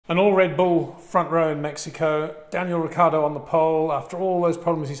An all Red Bull front row in Mexico. Daniel Ricciardo on the pole after all those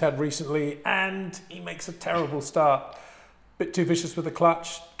problems he's had recently, and he makes a terrible start. Bit too vicious with the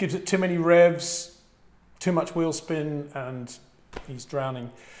clutch, gives it too many revs, too much wheel spin, and he's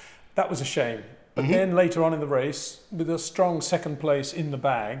drowning. That was a shame. But then later on in the race, with a strong second place in the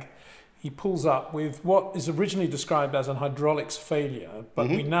bag, he pulls up with what is originally described as an hydraulics failure, but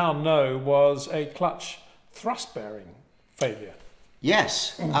we now know was a clutch thrust bearing failure.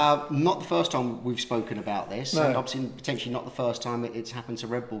 Yes, not the first time we've spoken about this, No. and obviously potentially not the first time it's happened to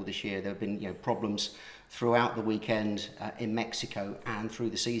Red Bull this year. There have been problems throughout the weekend in Mexico and through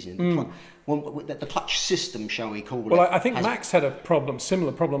the season. The clutch system, shall we call it? Well, I think Max had a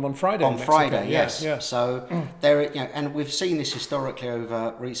similar problem on Friday. On in Mexico. Friday, yes. Yeah. So there, and we've seen this historically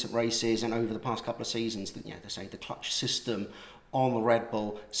over recent races and over the past couple of seasons. That they say the clutch system on the Red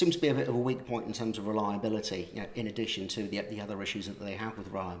Bull seems to be a bit of a weak point in terms of reliability, in addition to the other issues that they have with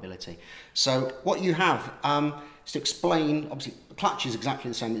reliability. So what you have is to explain, obviously the clutch is exactly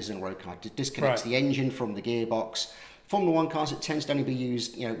the same as in a road car. It disconnects the engine from the gearbox. Formula One cars, it tends to only be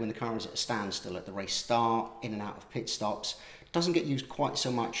used when the car is at a standstill, at the race start, in and out of pit stops. It doesn't get used quite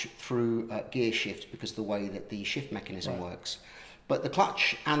so much through gear shift because of the way that the shift mechanism works. But the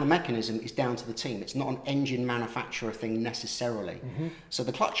clutch and the mechanism is down to the team. It's not an engine manufacturer thing necessarily. So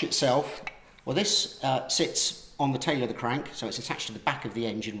the clutch itself, well, this sits on the tail of the crank, so it's attached to the back of the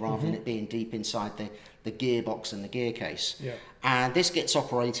engine rather than it being deep inside the gearbox and the gear case. Yeah. And this gets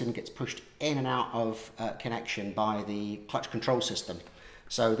operated and gets pushed in and out of connection by the clutch control system.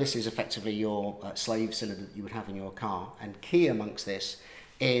 So this is effectively your slave cylinder that you would have in your car. And key amongst this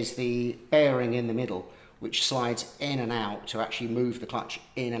is the bearing in the middle, which slides in and out to actually move the clutch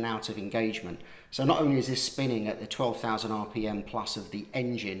in and out of engagement. So not only is this spinning at the 12,000 RPM plus of the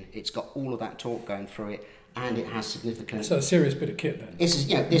engine, it's got all of that torque going through it, and it has significant... So a serious bit of kit then.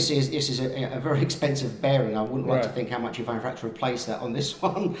 This is a very expensive bearing. I wouldn't like to think how much if I had to replace that on this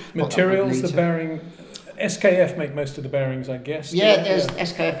one. Materials, the bearing... SKF make most of the bearings, I guess. Yeah, there's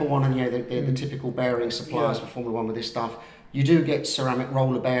SKF are one, and the typical bearing suppliers for Formula One with this stuff. You do get ceramic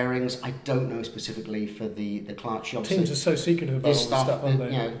roller bearings. I don't know specifically for the clutch. Obviously, teams are so secretive about all this stuff, aren't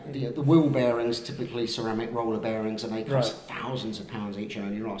they? The wheel bearings, typically ceramic roller bearings, and they cost thousands of pounds each and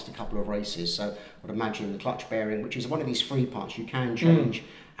only last a couple of races. So I would imagine the clutch bearing, which is one of these free parts, you can change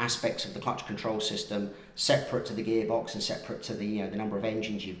aspects of the clutch control system separate to the gearbox and separate to the number of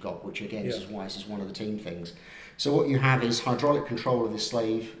engines you've got, which again is why this is one of the team things. So what you have is hydraulic control of the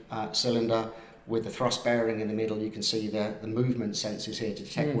slave cylinder, with the thrust bearing in the middle. You can see the movement sensors here to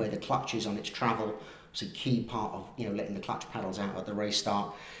detect where the clutch is on its travel. It's a key part of letting the clutch pedals out at the race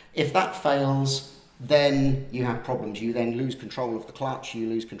start. If that fails, then you have problems. You then lose control of the clutch, you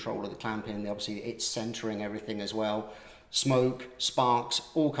lose control of the clamping. Obviously it's centering everything as well. Smoke, sparks,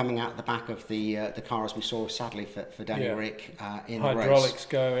 all coming out the back of the car, as we saw sadly for Daniel Rick in the race. Hydraulics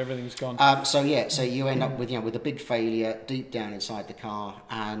go, everything's gone. So you end up with a big failure deep down inside the car,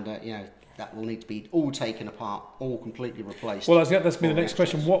 and that will need to be all taken apart, all completely replaced. Well, that's be the next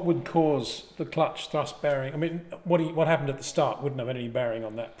question. What would cause the clutch thrust bearing? I mean, what happened at the start wouldn't have any bearing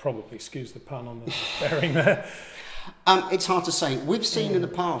on that, probably. Excuse the pun on the bearing there. It's hard to say. We've seen in the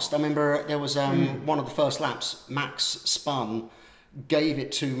past, I remember there was one of the first laps, Max spun, gave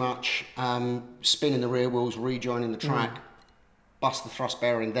it too much, spinning the rear wheels, rejoining the track, bust the thrust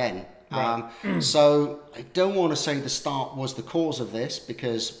bearing then. Right. So I don't want to say the start was the cause of this,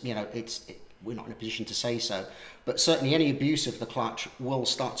 because we're not in a position to say so, but certainly any abuse of the clutch will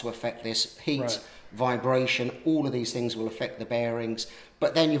start to affect this. Heat, vibration, all of these things will affect the bearings.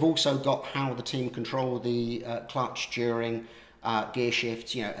 But then you've also got how the team control the clutch during gear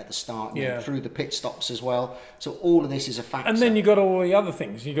shifts, at the start, through the pit stops as well. So all of this is a factor. And then you got all the other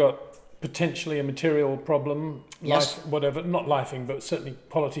things. You got potentially a material problem, whatever, not lifing, but certainly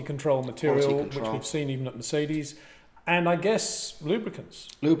quality control material, which we've seen even at Mercedes. And I guess lubricants,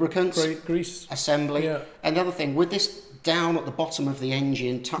 grease, assembly. Yeah. And the other thing, with this down at the bottom of the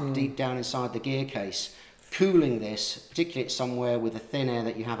engine, tucked deep down inside the gear case, cooling this, particularly at somewhere with the thin air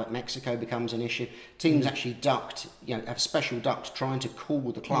that you have at Mexico, becomes an issue. Teams actually have a special duct trying to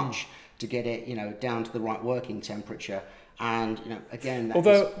cool the clutch to get it, down to the right working temperature. And again,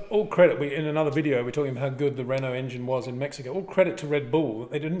 although all credit, in another video we're talking about how good the Renault engine was in Mexico. All credit to Red Bull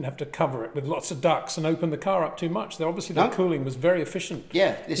that they didn't have to cover it with lots of ducts and open the car up too much. The cooling was very efficient.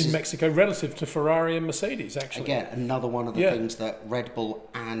 In Mexico relative to Ferrari and Mercedes. Actually, again, another one of the things that Red Bull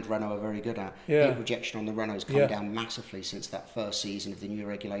and Renault are very good at. Heat rejection on the Renault has come down massively since that first season of the new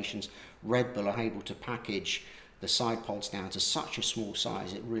regulations. Red Bull are able to package the side pods down to such a small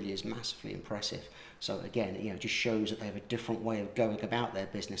size. It really is massively impressive. So again, you know, it just shows that they have a different way of going about their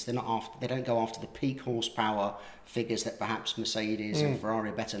business. They don't go after the peak horsepower figures that perhaps Mercedes and Ferrari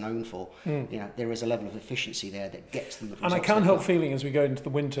are better known for. You know, there is a level of efficiency there that gets them the results. And I can't help feeling as we go into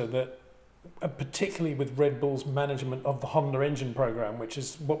the winter that, particularly with Red Bull's management of the Honda engine program, which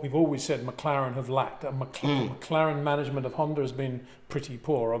is what we've always said McLaren have lacked. McLaren management of Honda has been pretty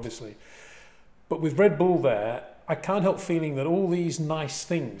poor, obviously. But with Red Bull there, I can't help feeling that all these nice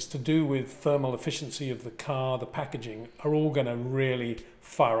things to do with thermal efficiency of the car, the packaging, are all going to really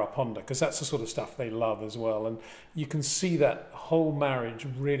fire up Honda, because that's the sort of stuff they love as well. And you can see that whole marriage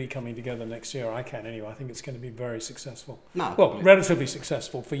really coming together next year. I can anyway. I think it's going to be very successful. Relatively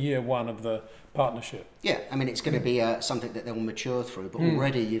successful for year one of the partnership. Yeah, I mean, it's going to be something that they'll mature through. But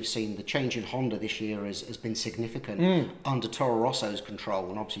already you've seen the change in Honda this year has been significant under Toro Rosso's control.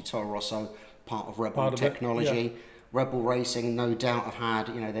 And obviously Toro Rosso, part of Red Bull technology. Red Bull Racing, no doubt, have had,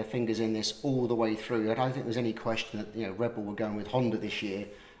 you know, their fingers in this all the way through. I don't think there's any question that, you know, Red Bull were going with Honda this year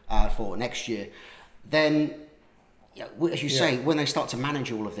for next year. Then, you know, as you say, when they start to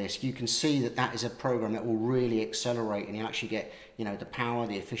manage all of this, you can see that that is a program that will really accelerate, and you actually get, you know, the power,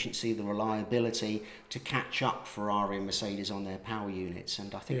 the efficiency, the reliability to catch up Ferrari and Mercedes on their power units.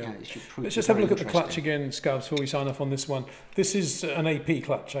 And I think it should prove. Let's just have a look at the clutch again, Scarbs, before we sign off on this one. This is an AP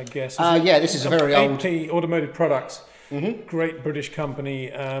clutch, I guess. Yeah, this is a very old AP Automotive Products. Great British company,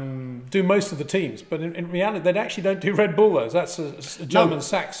 do most of the teams, but in reality, they actually don't do Red Bull, though. That's a German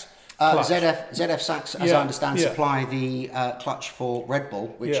Sachs. ZF Sachs, as I understand, supply the clutch for Red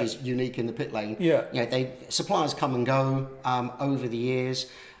Bull, which is unique in the pit lane. You know, suppliers come and go over the years.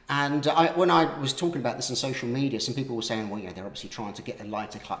 And when I was talking about this on social media, some people were saying, well, you know, they're obviously trying to get a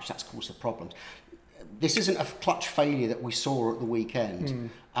lighter clutch. That's caused the problems. This isn't a clutch failure that we saw at the weekend.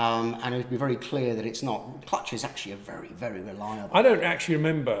 And it would be very clear that it's not. Clutch is actually a very, very reliable. I don't actually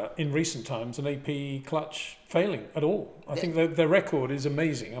remember in recent times an AP clutch failing at all. I think their record is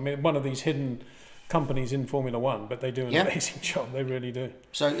amazing. I mean, one of these hidden companies in Formula One, but they do an amazing job. They really do.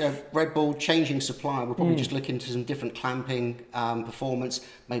 So Red Bull changing supplier. We'll probably just look into some different clamping performance,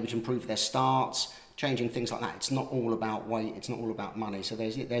 maybe to improve their starts. Changing things like that. It's not all about weight. It's not all about money. So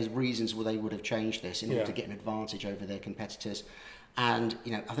there's reasons where they would have changed this in order to get an advantage over their competitors. And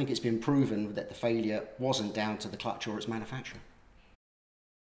you know, I think it's been proven that the failure wasn't down to the clutch or its manufacturer.